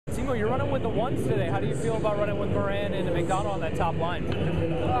Teemu, you're running with the ones today. How do you feel about running with Moran and McDonald on that top line?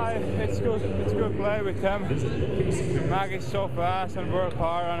 It's good. It's good play with them. Mag is so fast and work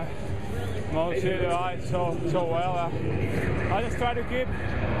hard, and Mo see the eyes so well. I just try to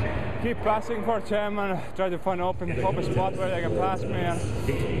keep passing for them and try to find open spot where they can pass me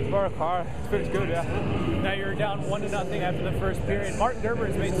and work hard. It feels good, yeah. Now you're down 1-0 after the first period. Martin Gerber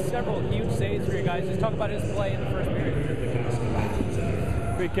has made several huge saves for you guys. Just talk about his play in the first period.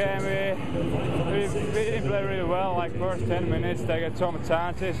 We didn't play really well. Like first 10 minutes, they get so many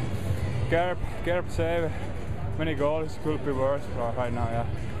chances. Gerb save many goals. Could be worse right now, yeah.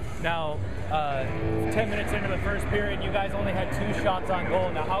 Now, 10 minutes into the first period, you guys only had 2 shots on goal.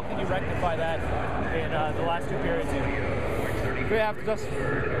 Now, how can you rectify that in the last 2 periods? We have to just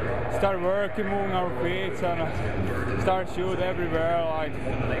start working, moving our feet, and start shoot everywhere. Like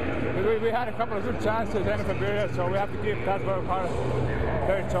we had a couple of good chances at the end of the period, so we have to keep that work hard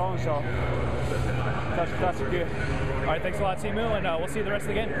very strong. So that's good. All right, thanks a lot, Teemu, and we'll see you the rest of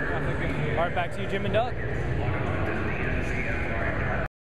the game. All right, back to you, Jim and Doug.